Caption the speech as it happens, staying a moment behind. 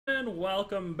And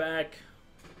welcome back.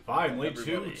 Finally,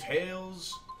 everybody. to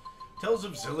Tales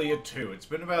of Xillia 2. It's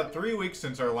been about 3 weeks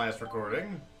since our last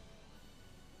recording.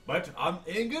 But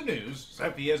in good news,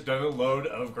 Zephy has done a load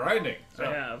of grinding. So.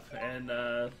 I have, and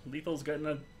Lethal's gotten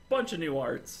a bunch of new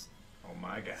arts. Oh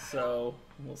my god. So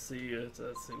we'll see. Let's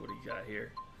see what he got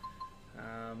here.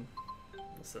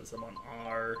 We'll set some on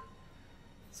R.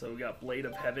 So we got Blade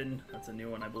of Heaven. That's a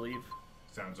new one, I believe.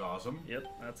 Sounds awesome. Yep,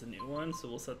 that's a new one. So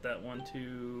we'll set that one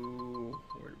to...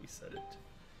 Where did we set it?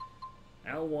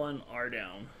 L1, R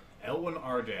down. L1,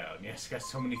 R down. Yes, got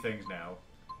so many things now.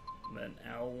 And then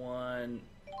L1,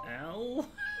 L?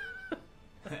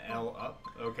 L up.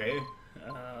 Okay.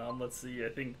 Let's see. I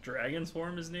think Dragon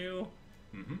Swarm is new.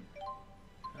 Mm-hmm.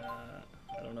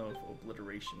 I don't know if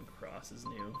Obliteration Cross is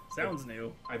new. Sounds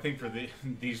new. I think for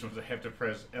these ones I have to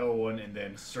press L1 and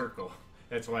then circle.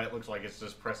 That's why it looks like it's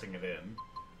just pressing it in.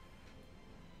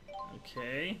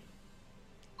 Okay.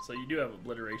 So you do have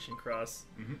Obliteration Cross.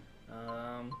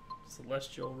 Mm-hmm.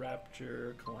 Celestial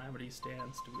Rapture, Calamity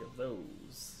Stance. Do we have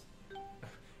those?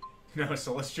 No,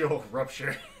 Celestial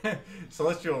Rupture.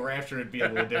 Celestial Rapture would be a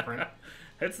little different.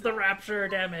 It's the Rapture,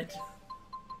 damn it.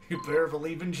 You better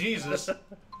believe in Jesus,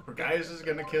 or Gaius is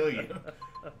gonna kill you.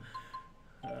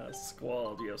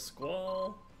 Squall. Do you have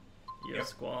Squall? You have Yep.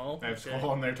 Squall. I have Okay.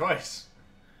 Squall in there twice.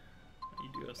 You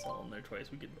do have Squall in there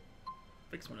twice. We could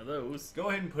fix one of those. Go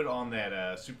ahead and put on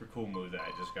that super cool move that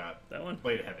I just got. That one?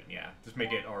 Blade of Heaven, yeah. Just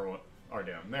make it R1, R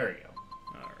down. There we go.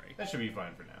 Alright. That should be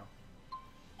fine for now.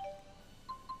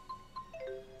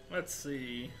 Let's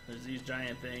see. There's these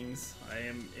giant things. I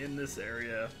am in this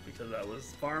area because I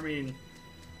was farming,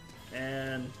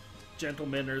 and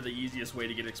gentlemen are the easiest way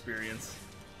to get experience.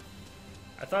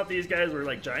 I thought these guys were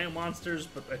like giant monsters,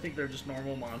 but I think they're just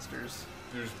normal monsters.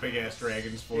 There's big ass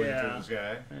dragons floating through the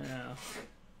sky. Yeah.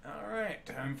 Alright,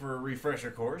 time for a refresher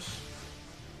course.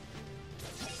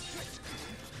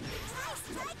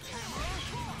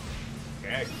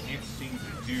 Okay, I can't seem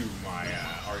to do my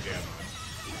R down.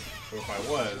 Or if I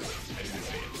was, I didn't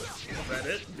see it. Is that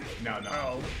it? No, no.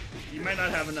 Oh, you might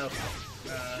not have enough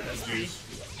SP. Juice.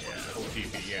 Yeah. Full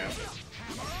TP, yeah.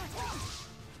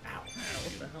 Ow.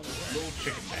 What the hell was that? Little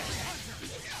chicken back.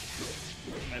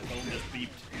 My phone just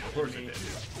beeped. Of course it did.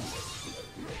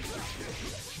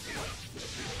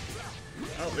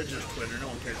 Oh, it's just Twitter. No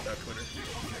one cares about Twitter.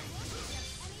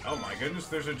 Oh my goodness,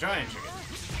 there's a giant chicken.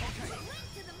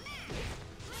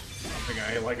 One thing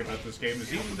I like about this game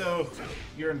is even though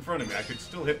you're in front of me, I could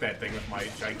still hit that thing with my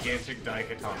gigantic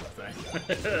Daikatana thing.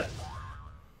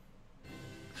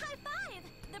 High five!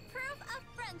 The proof of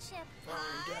friendship.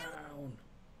 Down.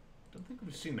 Don't think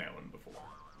we've seen that one before.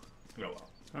 Oh well.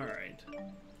 Alright.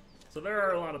 So there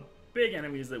are a lot of big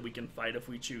enemies that we can fight if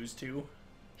we choose to.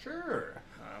 Sure.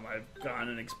 I've gone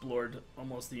and explored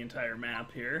almost the entire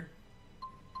map here.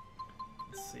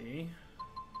 Let's see.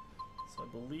 So I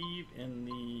believe in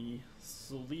the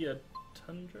Xillia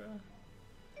Tundra,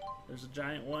 there's a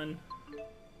giant one.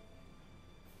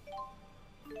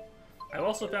 I've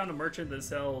also found a merchant that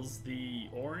sells the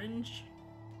orange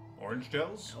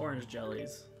Gels?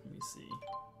 jellies. Let me see.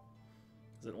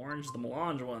 Is it orange? The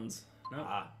melange ones. No.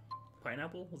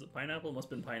 Pineapple? Was it pineapple? It must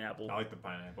have been pineapple. I like the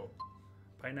pineapple.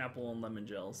 Pineapple and lemon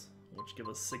gels, which give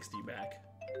us 60 back.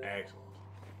 Excellent.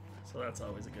 So that's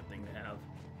always a good thing to have.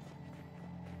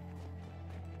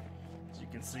 As you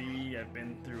can see, I've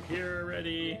been through here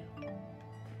already.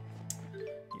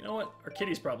 You know what? Our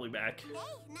kitty's probably back. Hey,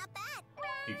 not bad.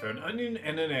 He found an onion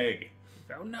and an egg.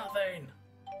 Found nothing.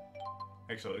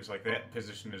 Actually, it looks like that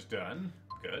position is done.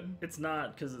 Good. It's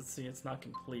not, because it's not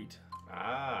complete.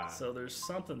 Ah. So there's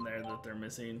something there that they're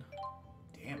missing.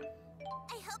 Damn it.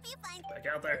 I hope you find. Back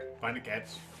out there. Find the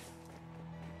cats.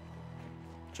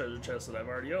 Treasure chest that I've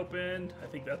already opened. I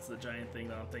think that's the giant thing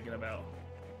that I'm thinking about.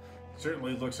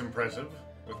 Certainly looks impressive.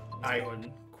 Let's go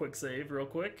and quick save real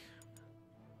quick.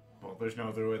 Well, there's no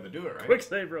other way to do it, right? Quick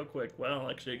save real quick. Well,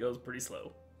 actually it goes pretty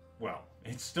slow. Well,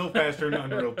 it's still faster than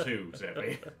Unreal 2,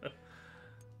 Zephy.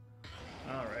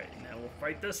 Alright, now we'll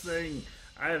fight this thing.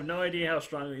 I have no idea how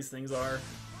strong these things are.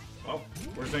 Well,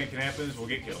 worst thing that can happen is we'll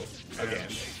get killed. Again.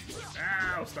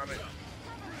 Ow, stop it.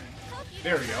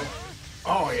 There we go.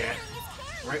 Oh, yeah.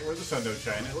 Right where the sun don't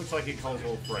shine. It looks like it calls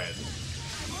old Fred.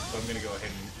 So I'm going to go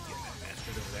ahead and get that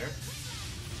bastard over there.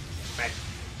 Back.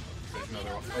 There's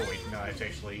another one. Oh, wait. No, it's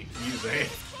actually use a...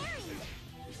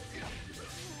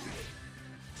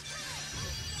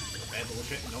 Bad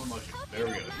bullshit. No emotion. There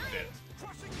we go. Dead.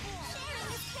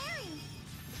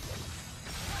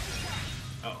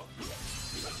 Uh-oh.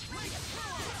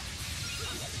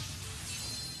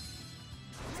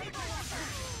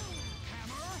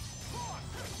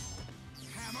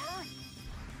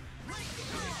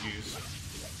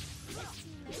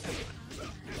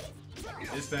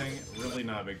 this thing, really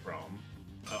not a big problem.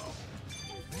 Uh-oh.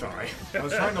 Sorry. I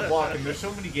was trying to block, and there's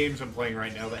so many games I'm playing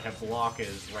right now that have block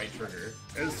as right trigger.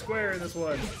 There's square in this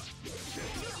one.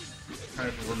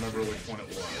 Trying to remember which one it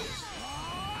was.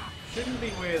 Shouldn't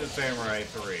be Way of the Samurai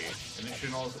 3, and it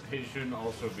shouldn't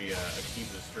also be a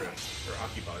Akiba strip, or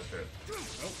Akiba strip.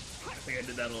 Oh, I think I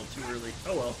did that a little too early.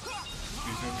 Oh well.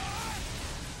 Excuse me.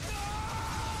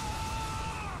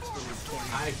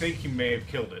 I think you may have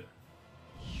killed it.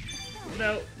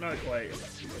 No, not quite.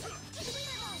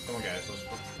 Come on, guys,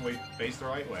 let's face the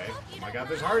right way. Oh my god,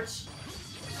 there's hearts!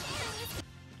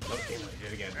 Okay, I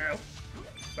did it again. Ow.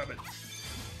 Stop it.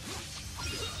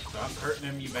 Stop hurting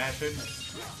him, you bastard.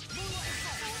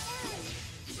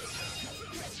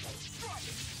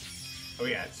 Oh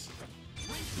yeah, it's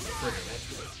trigger, that's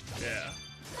good. Yeah.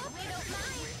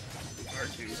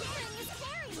 R2.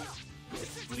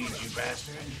 Bleed, you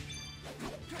bastard.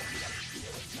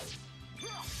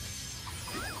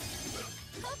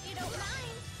 Hope you don't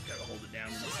mind. Gotta hold it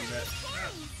down. You see that?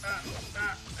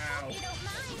 Ow.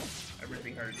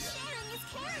 Everything hurts. Sharing is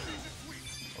caring.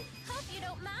 Hope you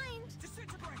don't mind. Sharing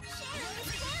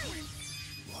is caring.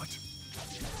 What?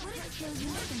 Would it kill you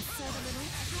if instead a little?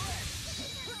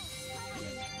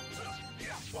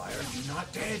 Why are you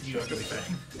not dead, you ugly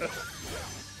thing?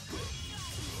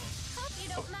 Hope you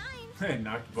don't mind.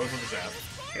 Knocked both of us out.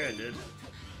 Yeah, I did.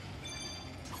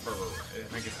 Or, I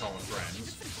think it's calling friends. I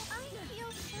feel funny.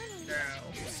 Ow.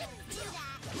 You shouldn't do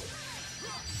that.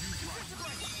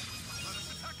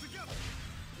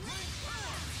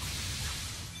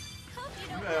 Hope you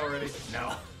don't That already? No.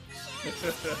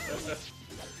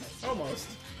 Almost.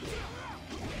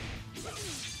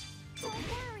 Don't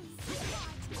worry.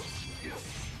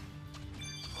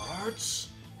 Hearts.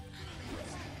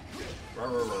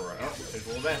 Oh, there's a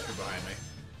little bastard behind me.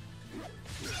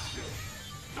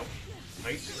 Nope.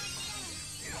 Nice.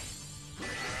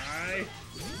 Hi.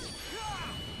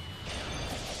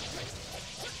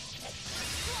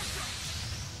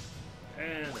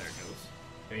 And there it goes.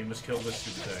 And you must kill this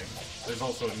stupid thing. There's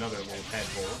also another little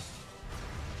tadpole.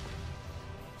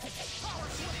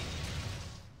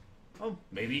 Oh,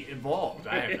 maybe it evolved.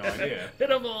 I have no idea.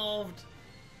 It evolved.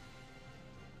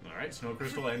 Alright, Snow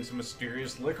Crystal and some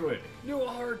mysterious liquid. New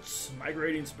hearts.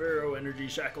 Migrating Sparrow Energy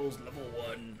Shackles level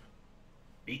 1.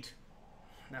 Neat.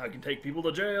 Now I can take people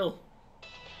to jail.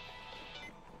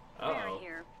 Uh-oh.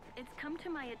 Here. It's come to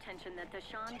my attention that the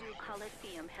Shandu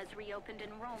Coliseum has reopened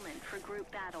enrollment for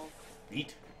group battles.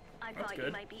 Neat. I That's thought you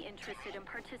good. might be interested in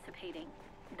participating.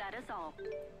 That is all.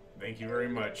 Thank you very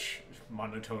much,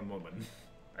 monotone woman.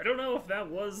 I don't know if that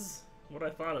was what I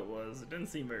thought it was. It didn't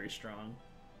seem very strong.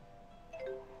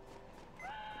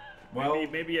 Well,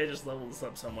 Maybe I just leveled this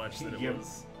up so much that it yep,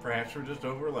 was... perhaps we're just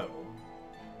over level.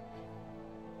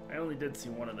 I only did see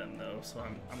one of them though, so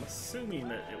I'm assuming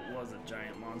that it was a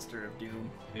giant monster of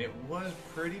doom. And it was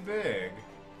pretty big.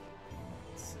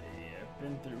 Let's see, I've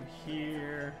been through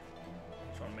here.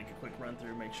 Just want to make a quick run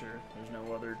through, make sure there's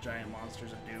no other giant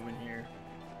monsters of doom in here.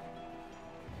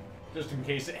 Just in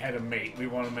case it had a mate, we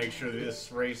want to make sure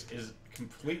this race is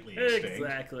completely extinct.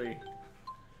 Exactly.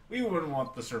 We wouldn't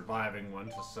want the surviving one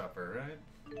to suffer, right?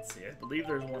 Let's see, I believe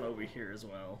there's one over here as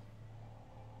well.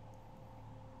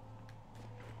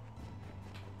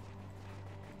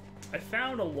 I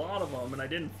found a lot of them and I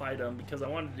didn't fight them because I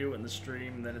wanted to do it in the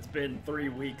stream, and then it's been 3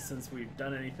 weeks since we've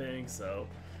done anything, so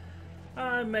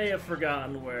I may have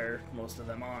forgotten where most of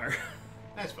them are.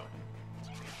 That's fine.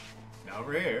 Now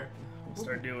over here. We'll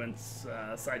start doing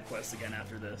side quests again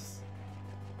after this.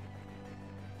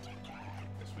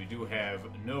 Yes, we do have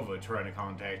Nova trying to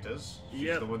contact us. She's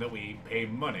Yep. the one that we pay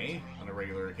money on a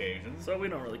regular occasion. So we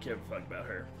don't really care a fuck about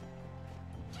her.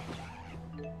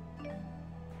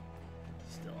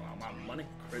 Still on my money,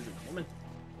 crazy woman.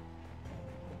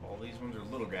 All these ones are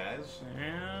little guys.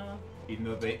 Yeah. Even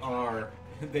though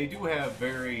they do have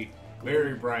very,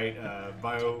 very bright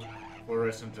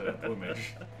biofluorescent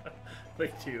plumage.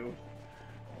 They do.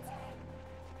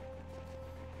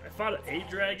 I fought an 8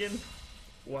 dragon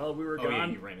while we were Oh yeah,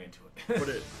 gone, you ran into it. but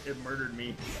it murdered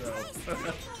me, so...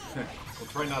 We'll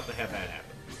try not to have that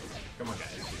happen. Come on,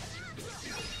 guys.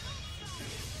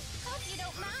 Hope you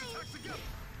don't mind.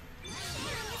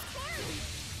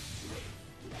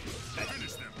 Sharing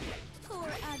is caring. Poor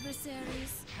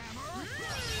adversaries.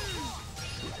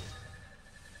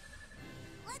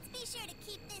 Let's be sure to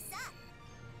keep this up.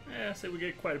 Yeah, so we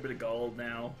get quite a bit of gold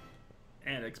now,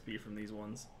 and XP from these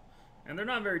ones. And they're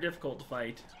not very difficult to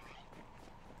fight.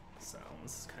 So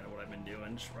this is kind of what I've been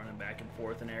doing, just running back and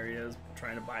forth in areas,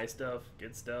 trying to buy stuff,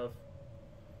 get stuff,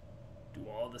 do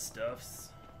all the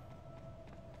stuffs.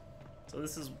 So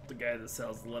this is the guy that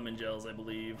sells lemon gels, I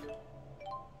believe.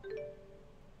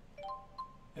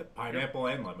 Yep, pineapple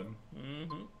and lemon.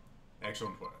 Mm-hmm.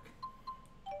 Excellent work.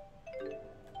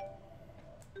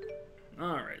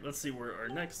 Alright, let's see where our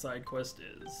next side quest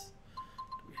is.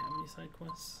 Do we have any side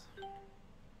quests?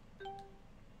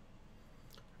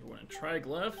 We want to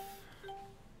Triglyph. I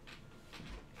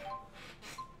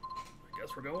guess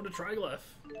we're going to Triglyph.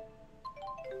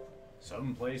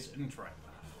 Someplace in Triglyph.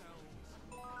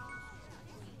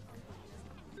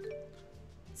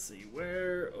 Let's see,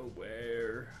 where? Oh,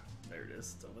 where? There it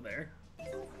is. It's over there.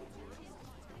 So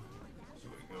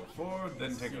we go forward,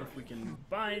 then take See a if we can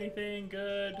buy anything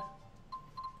good.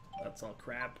 That's all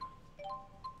crap.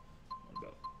 What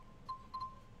about?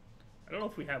 I don't know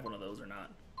if we have one of those or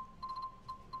not.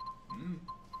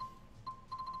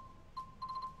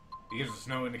 It gives us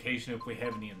no indication if we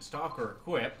have any in stock or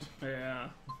equipped. Yeah,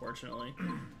 unfortunately.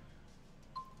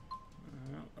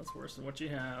 That's worse than what you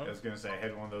have. I was gonna say I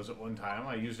had one of those at one time.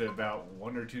 I used it about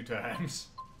 1 or 2 times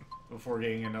before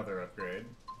getting another upgrade.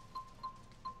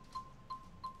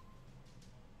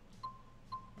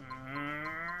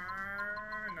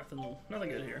 Nothing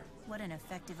good here. What an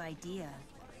effective idea.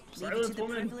 Leave Silence, it to the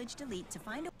woman. privileged elite to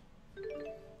find a...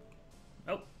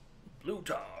 Oh, blue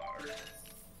tar.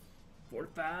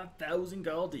 45,000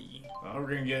 Galdi. Well, we're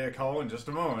gonna get a call in just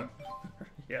a moment.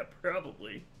 Yeah,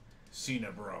 probably.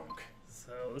 Cena Bronk.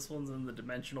 So this one's in the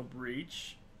Dimensional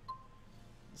Breach.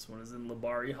 This one is in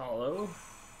Labari Hollow.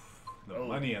 The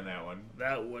money on that one.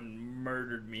 That one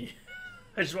murdered me.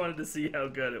 I just wanted to see how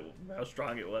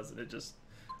strong it was, and it just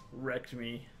wrecked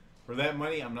me. For that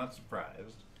money, I'm not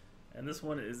surprised. And this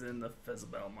one is in the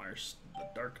Fezabel Marsh, the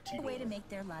Dark Teal. A way to make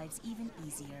their lives even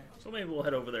easier. So maybe we'll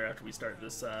head over there after we start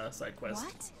this side quest.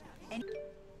 What? And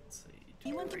Let's see.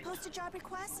 anyone can Great. post a job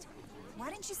request? Why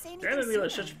didn't you say anything Damn it, Mila, sooner?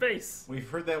 shut your face. We've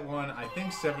heard that one, I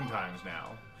think, 7 times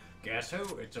now. Guess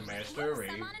who? It's a master. Oops, I'm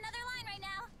on another line right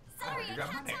now. Sorry, you I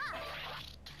got can't mine. talk.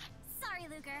 Sorry,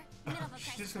 Luger. Middle of a She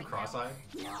crisis just went right now.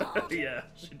 cross-eyed. Yeah,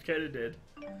 she kind of did.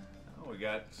 Oh, we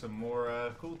got some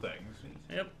more cool things.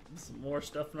 Yep, some more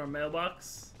stuff in our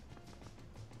mailbox.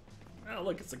 Oh,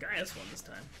 look, it's a Gaius one this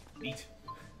time. Neat.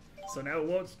 So now it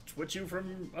won't switch you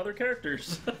from other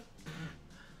characters. I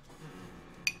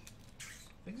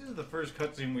think this is the first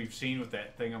cutscene we've seen with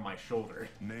that thing on my shoulder.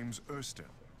 Name's Ersten.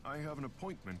 I have an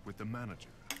appointment with the manager.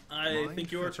 I Mind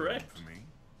think you are fetching correct. for me?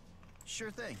 Sure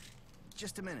thing.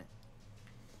 Just a minute.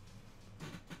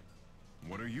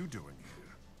 What are you doing here?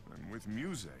 And with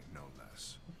Muse, no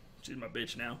less. She's my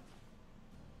bitch now.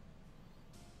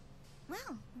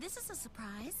 Well, this is a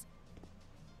surprise.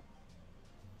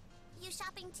 You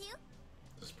shopping too?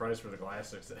 It's a surprise for the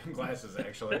glasses,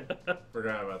 actually.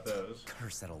 Forgot about those.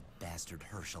 Curse that old bastard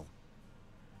Herschel.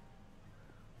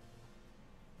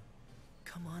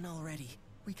 Come on already.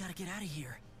 We gotta get out of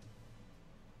here.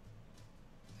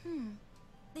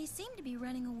 They seem to be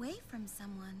running away from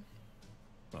someone.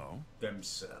 Oh?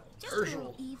 Themselves. Just a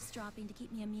little eavesdropping to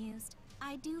keep me amused.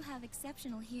 I do have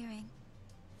exceptional hearing.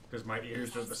 Because my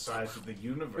ears are the size of the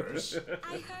universe.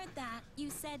 I heard that. You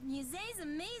said Muse's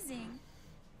amazing.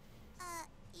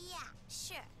 Yeah,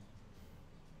 sure.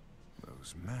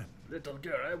 Those men. Little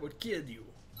girl, I would kill you.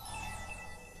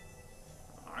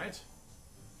 Alright.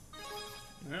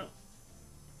 Well,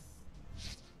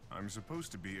 I'm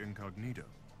supposed to be incognito.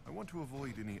 I want to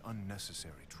avoid any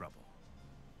unnecessary trouble.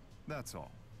 That's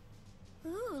all.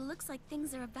 Ooh, looks like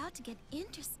things are about to get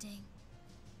interesting.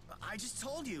 I just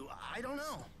told you, I don't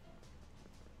know.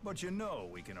 But you know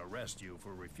we can arrest you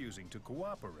for refusing to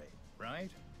cooperate, right?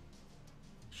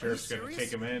 Sheriff's Are you gonna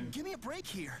serious? take him in. Give me a break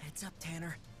here. Heads up,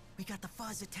 Tanner. We got the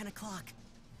fuzz at 10 o'clock.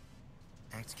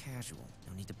 Act casual.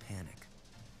 No need to panic.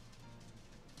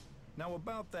 Now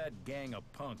about that gang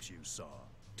of punks you saw.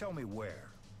 Tell me where.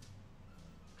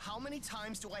 How many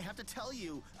times do I have to tell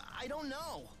you? I don't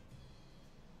know.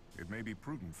 It may be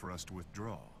prudent for us to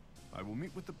withdraw. I will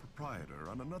meet with the proprietor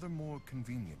on another more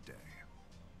convenient day.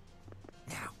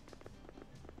 Now.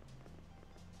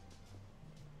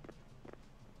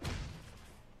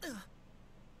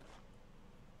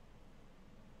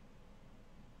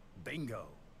 Bingo.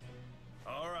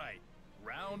 All right,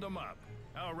 round them up.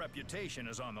 Our reputation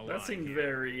is on the line. that seemed here.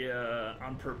 very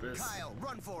on purpose. Kyle,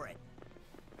 run for it.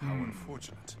 How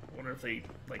unfortunate. I wonder if they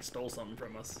like stole something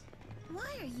from us. Why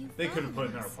are you They could have put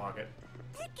it in following our us? pocket.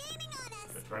 They're gaining on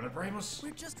us! They're trying to frame us.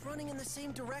 We're just running in the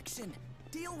same direction.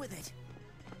 Deal with it.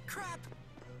 Crap.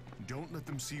 Don't let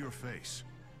them see your face.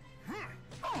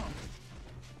 Whoa.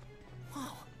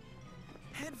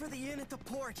 Head for the inn at the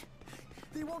port.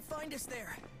 They won't find us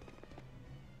there.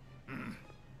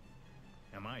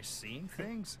 Am I seeing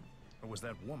things? Or was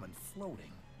that woman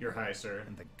floating? You're high, sir.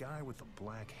 And the guy with the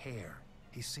black hair,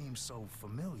 He seems so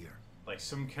familiar. Like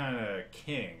some kind of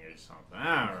king or something.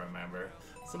 I don't remember.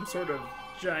 Some sort of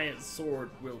giant sword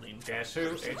wielding. Guess who?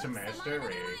 It's a master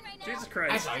raid. Jesus I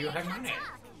Christ. saw you have money.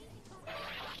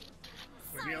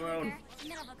 Leave me alone.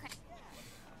 Middle of a cra-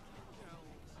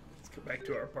 Let's go back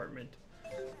to our apartment.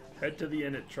 Head to the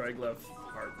inn at Triglav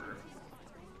Harbor.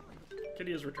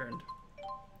 Kitty has returned.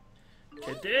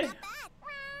 Kitty?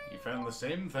 You found the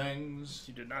same things.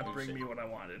 You did not bring me what I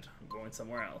wanted. I'm going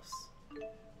somewhere else. Good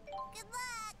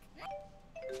luck.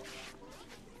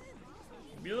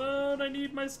 Leave me alone, I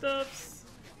need my stuffs.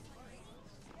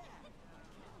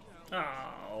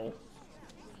 Oh.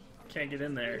 Can't get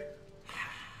in there.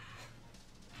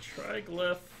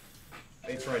 Triglav.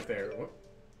 It's right there. Whoop.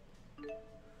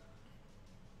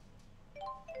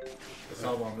 It's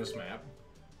all on this map.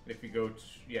 If you go,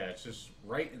 yeah, it's just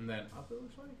right and then up. It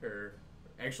looks like, or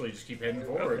actually, just keep heading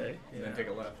forward Okay, and then yeah. take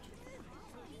a left.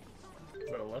 Is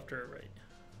that a left or a right?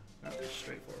 No, it's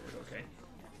straightforward. Okay.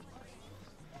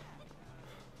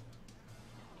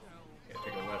 Yeah,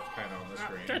 take a left, kind of on the Ah,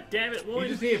 screen. God damn it, You Lloyd!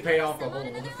 just need to pay off the whole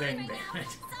Another thing, line damn right now. it.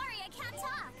 Sorry, I can't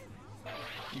talk.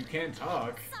 You can't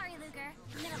talk. Sorry, Luger.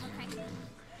 Middle of a cra-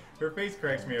 Her face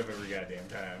cracks me up every goddamn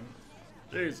time.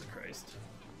 Jesus Christ.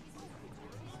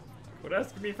 Quit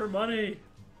asking me for money!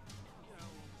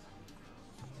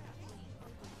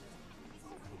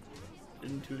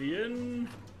 Into the inn.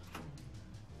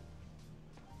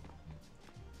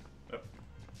 Oh.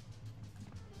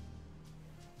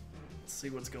 Let's see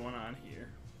what's going on here.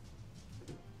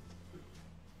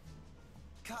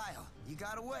 Kyle, you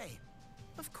got away.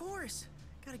 Of course.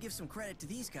 Gotta give some credit to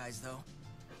these guys, though.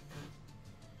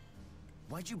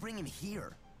 Why'd you bring him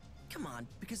here? Come on,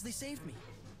 because they saved me.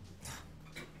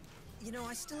 You know,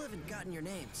 I still haven't gotten your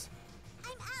names.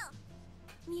 I'm Elle.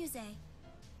 Muse.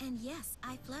 And yes,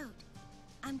 I float.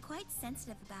 I'm quite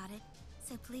sensitive about it,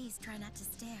 so please try not to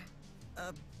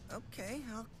stare. Okay,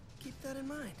 I'll keep that in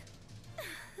mind.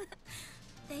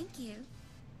 Thank you.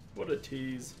 What a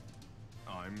tease.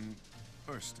 I'm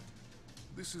Erston.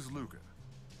 This is Luger.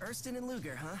 Erston and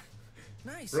Luger, huh?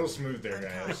 Nice. Real smooth there,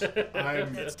 I'm guys. Kyle.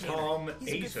 I'm That's Tanner. Tom He's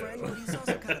a good friend, but he's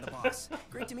also kind of the boss.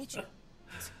 Great to meet you.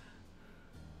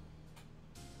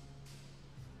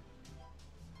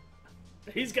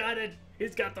 He's got it!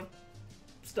 He's got the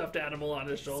stuffed animal on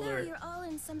his So shoulder. you're all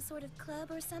in some sort of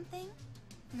club or something?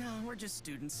 No, we're just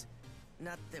students.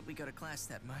 Not that we go to class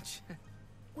that much.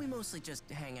 We mostly just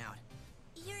hang out.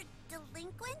 You're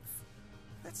delinquents?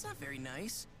 That's not very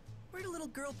nice. Where'd a little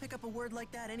girl pick up a word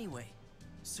like that anyway?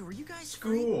 So are you guys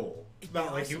free? School. It'd be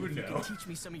Not like you awesome would if you know. could teach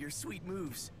me some of your sweet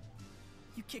moves.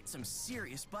 You kicked some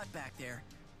serious butt back there.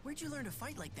 Where'd you learn to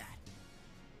fight like that?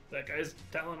 That guy's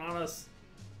telling on us.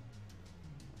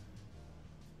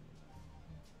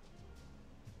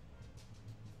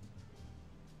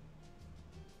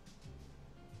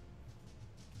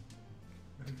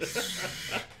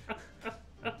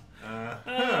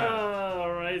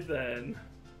 Alright then.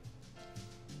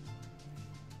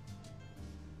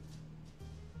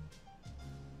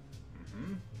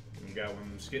 You got one of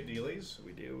them skit dealies?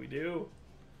 We do, we do.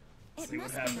 It See what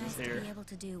must be happens nice here. to be able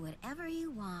to do whatever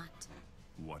you want.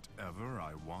 Whatever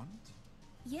I want?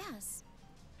 Yes.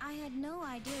 I had no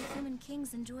idea human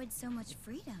kings enjoyed so much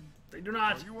freedom. They do Are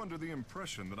not. you under the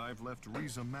impression that I've left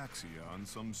Riza Maxia on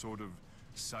some sort of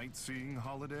sightseeing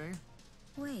holiday?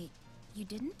 Wait, you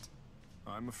didn't?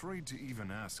 I'm afraid to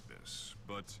even ask this,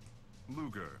 but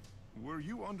Luger, were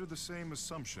you under the same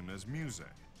assumption as Muse?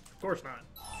 Of course not.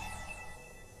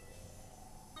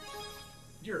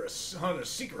 You're on a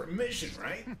secret mission,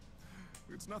 right?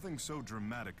 It's nothing so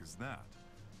dramatic as that,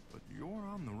 but you're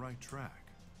on the right track.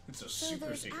 It's a So super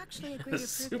there's secret. actually a greater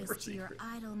Super purpose to your secret.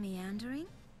 idle meandering?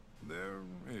 There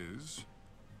is.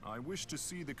 I wish to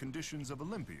see the conditions of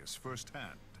Olympias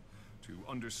firsthand, to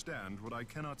understand what I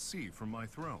cannot see from my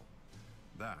throne.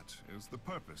 That is the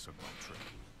purpose of my trip.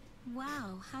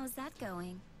 Wow, how's that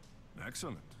going?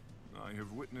 Excellent. I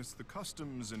have witnessed the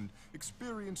customs and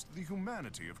experienced the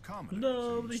humanity of commoners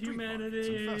Love in the street markets and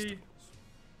humanity. festivals.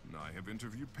 I have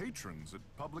interviewed patrons at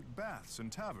public baths and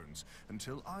taverns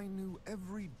until I knew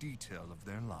every detail of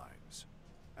their lives.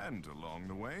 And along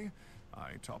the way,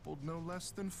 I toppled no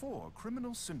less than 4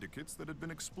 criminal syndicates that had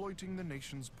been exploiting the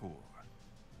nation's poor.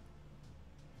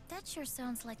 That sure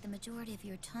sounds like the majority of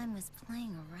your time was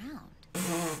playing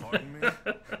around. Pardon me?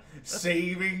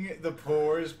 Saving the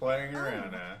pores playing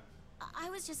around, huh? I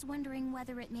was just wondering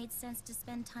whether it made sense to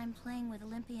spend time playing with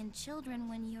Olympian children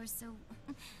when you're so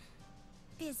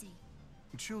busy.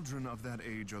 Children of that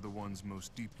age are the ones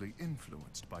most deeply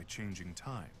influenced by changing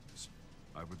times.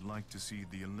 I would like to see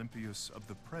the Olympias of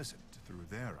the present through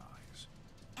their eyes.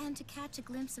 And to catch a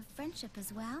glimpse of friendship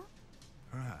as well?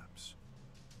 Perhaps.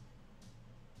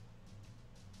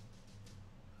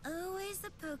 Always the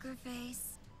poker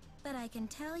face. But I can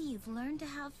tell you've learned to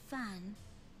have fun.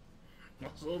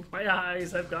 Also, my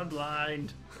eyes have gone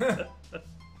blind.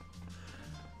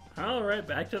 Alright,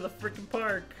 back to the freaking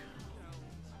park.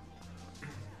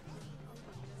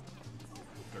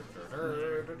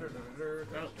 Oh,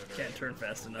 can't turn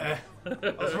fast enough. I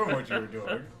was wondering what you were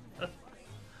doing.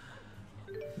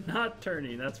 Not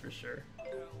turning, that's for sure.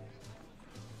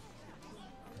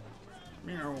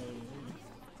 Meow.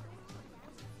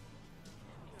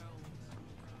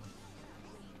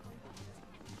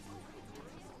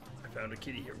 I found a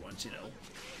kitty here once, you know.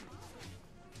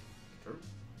 True.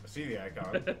 I see the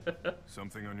icon.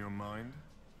 Something on your mind?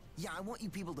 Yeah, I want you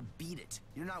people to beat it.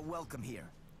 You're not welcome here.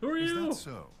 Who are Is you? that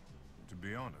so? To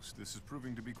be honest, this is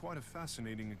proving to be quite a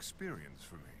fascinating experience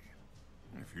for me.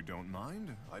 If you don't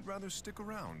mind, I'd rather stick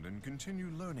around and continue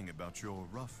learning about your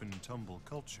rough and tumble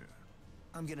culture.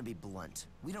 I'm gonna be blunt.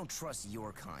 We don't trust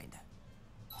your kind.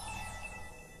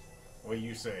 What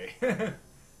you say?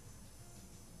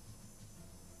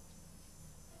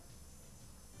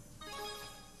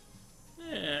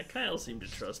 Yeah, Kyle seemed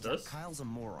to trust us. Kyle's a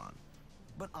moron.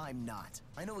 But I'm not.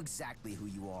 I know exactly who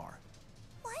you are.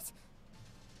 What?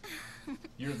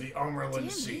 You're the Dear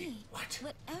Armerlin Sea. me. What?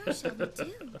 Whatever shall we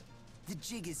do? The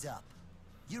jig is up.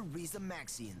 You're Riza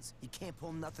Maxians. You can't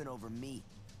pull nothing over me.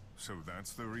 So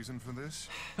that's the reason for this?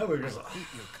 I hate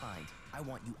your kind. I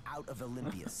want you out of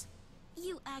Olympias.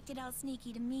 You acted all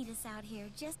sneaky to meet us out here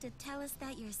just to tell us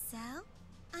that yourself?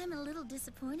 I'm a little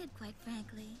disappointed, quite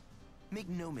frankly. Make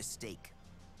no mistake.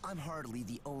 I'm hardly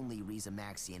the only Riza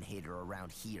Maxian hater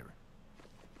around here.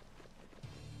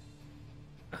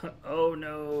 Oh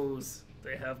noes,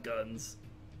 they have guns.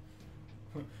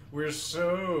 We're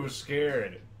so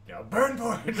scared. Now burn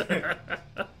for it!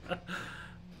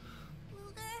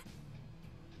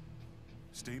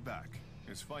 Stay back.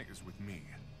 This fight is with me.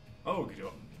 Oh, good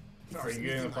job. Are you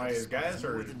getting to fight as guys,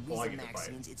 or will I get to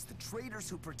fight? It's the traitors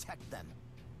who protect them.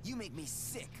 You make me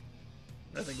sick.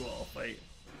 I think we'll all fight.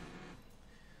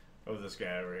 Oh, this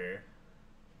guy over here.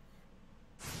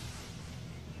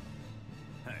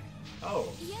 Hey,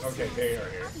 Oh, Yes, okay, yes. they are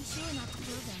here. I'll be sure not to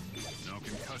kill them. no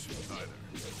concussions either.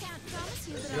 Can't promise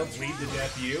you, but They'll I'll bleed to try.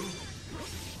 death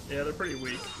you. Yeah, they're pretty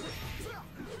weak.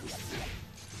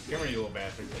 Come here, you little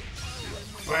bastard.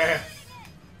 Blah.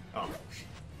 Oh.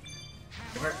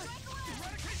 Come here.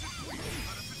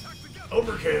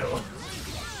 Overkill!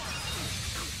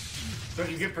 So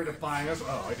you get for defying us?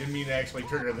 Oh, I didn't mean to actually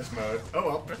trigger this mode. Oh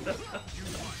well.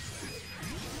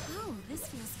 Oh, this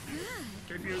feels good.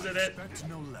 Confusing it. Expect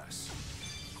no less.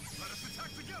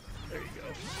 There you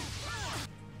go.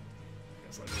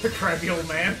 The crappy old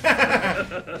man.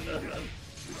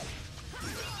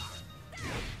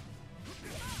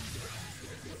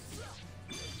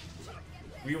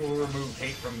 We will remove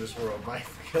hate from this world by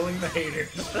killing the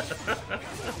haters.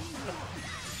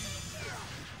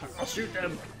 I'll shoot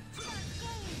them.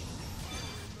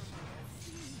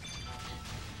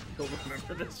 You'll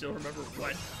remember this. You'll remember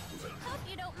what? Hope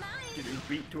you don't mind. Getting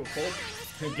beat to a pulp.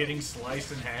 Getting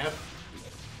sliced in half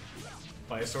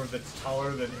by a sword that's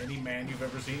taller than any man you've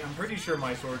ever seen. I'm pretty sure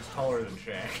my sword's taller than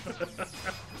Shaq.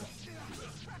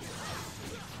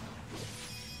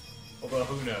 Although,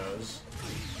 who knows?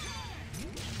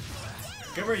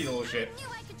 Come here, you little shit.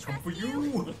 Come for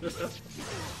you!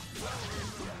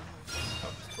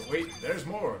 Oh, but wait, there's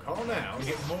more. Call now and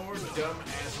get more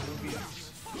dumb-ass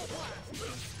Olympians.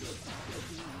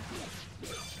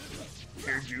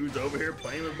 Here, Jude's over here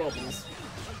playing with bubbles.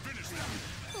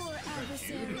 Poor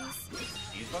adversaries.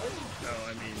 He's fine? No,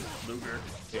 I mean Luger.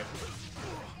 Yeah.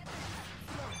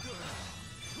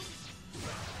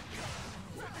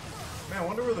 Man, I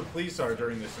wonder where the police are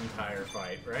during this entire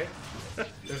fight, right?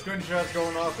 There's gunshots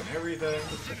going off and everything.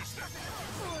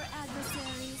 Poor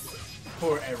adversaries.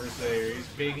 Poor adversaries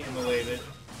being immolated.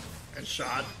 And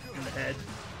shot in the head.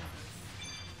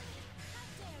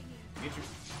 Get you.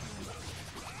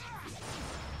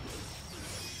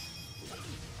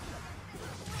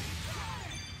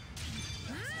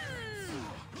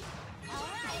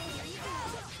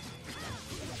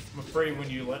 I'm afraid when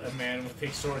you let a man with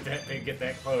a sword that big get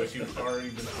that close, you've already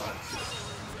been fucked.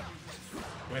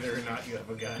 Whether or not you have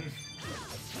a gun.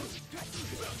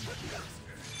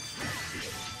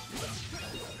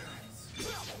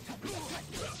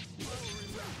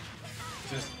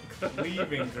 Just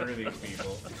cleaving through these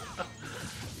people.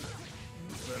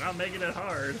 They're not making it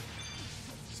hard.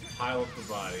 Just pile up the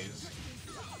bodies.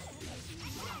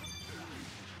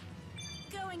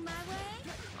 Going my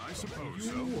way? I suppose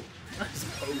so. I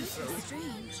suppose so.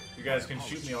 Strange. You guys can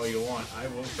shoot me all you want. I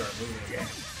will start moving again.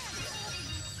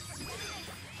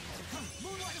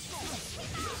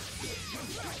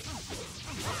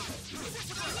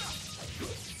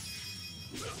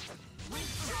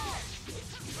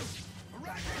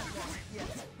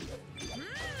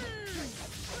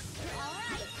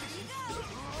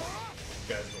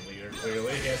 Guy's the leader,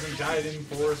 clearly. He hasn't died in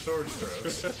 4 sword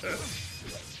strokes.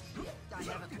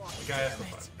 The guy has to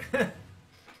fight.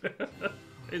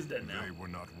 He's dead now. They were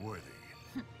not worthy.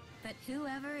 But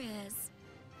whoever is.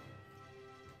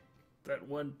 That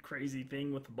one crazy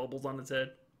thing with the bubbles on its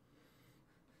head.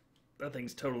 That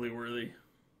thing's totally worthy.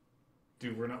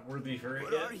 Dude, we're not worthy for it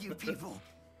What yet. are you people?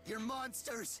 You're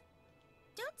monsters.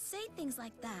 Don't say things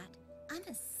like that. I'm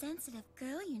a sensitive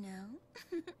girl, you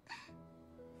know.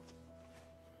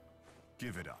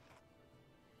 Give it up.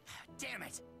 Damn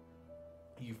it.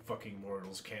 You fucking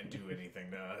mortals can't do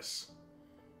anything to us.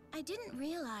 I didn't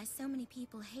realize so many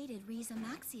people hated Riza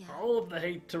Maxia. All of the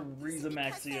hate to Riza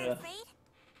Because they're Maxia. afraid?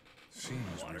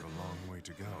 Seems we have a long way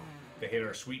to go. They hate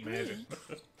our sweet magic.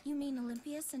 Really? You mean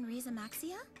Olympius and Riza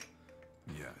Maxia?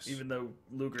 Yes. Even though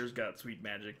Luger's got sweet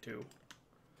magic too.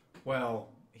 Well,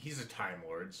 he's a Time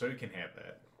Lord, so he can have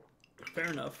that. Fair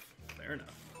enough. Fair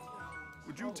enough.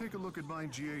 Would you take a look at my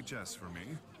GHS for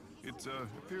me? It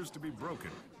appears to be broken.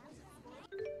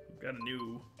 We've got a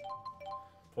new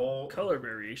Full color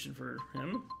variation for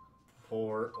him.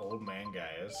 poor old man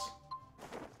Gaius.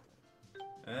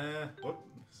 Whoop.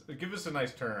 Give us a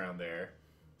nice turnaround there.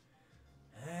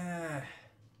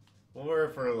 We'll wear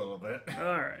it for a little bit.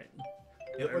 Alright.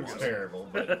 It looks terrible,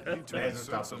 but Need to it hasn't insert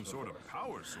stopped some us sort of before.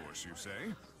 power source, you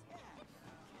say?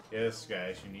 Yes,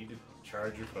 guys, you need to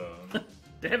charge your phone.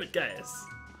 Damn it, Gaius.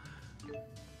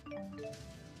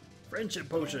 Friendship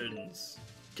potions.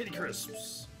 Kitty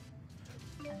crisps.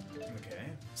 Okay.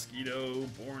 Mosquito,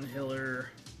 Born Hiller.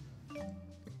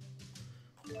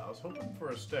 I was hoping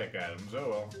for a stack items. Oh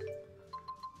well.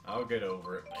 I'll get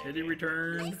over it. maybe. Kitty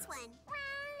returned. Nice one.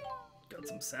 Got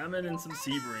some salmon and some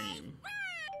sea bream.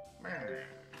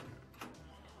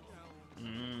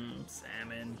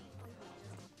 Salmon.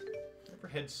 Never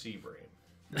had sea brain.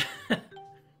 Alright,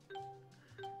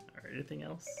 anything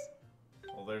else?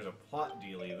 Well, there's a plot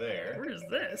dealie there. Where is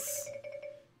this?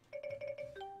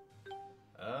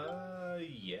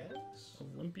 Yes.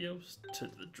 Olympios to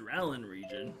the Dralin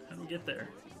region. How do we get there?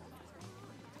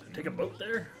 Do I take a boat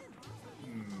there?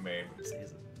 Maybe. Let's see,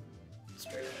 is it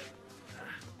straight ahead?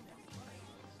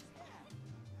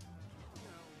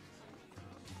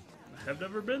 I have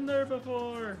never been there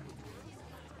before.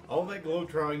 All that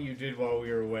globetrotting you did while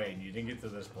we were away, and you didn't get to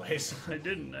this place. I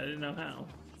didn't know how.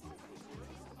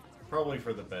 Probably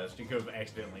for the best. You could have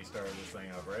accidentally started this thing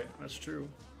up, right? That's true.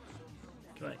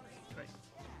 Can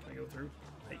I go through?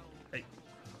 Hey. Hey,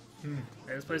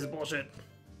 this place is bullshit.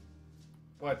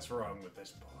 What's wrong with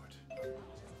this port?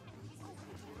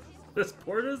 This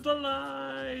port is the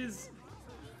lies.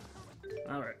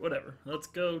 Alright, whatever. Let's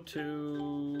go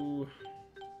to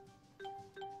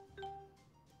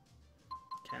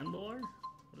Candelar?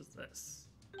 What is this?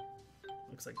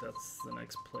 Looks like that's the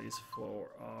next place for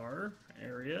our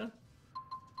area.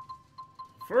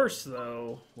 First,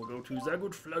 though, we'll go to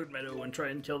Zagut Flood Meadow and try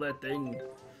and kill that thing.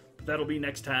 But that'll be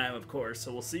next time, of course,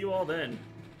 so we'll see you all then.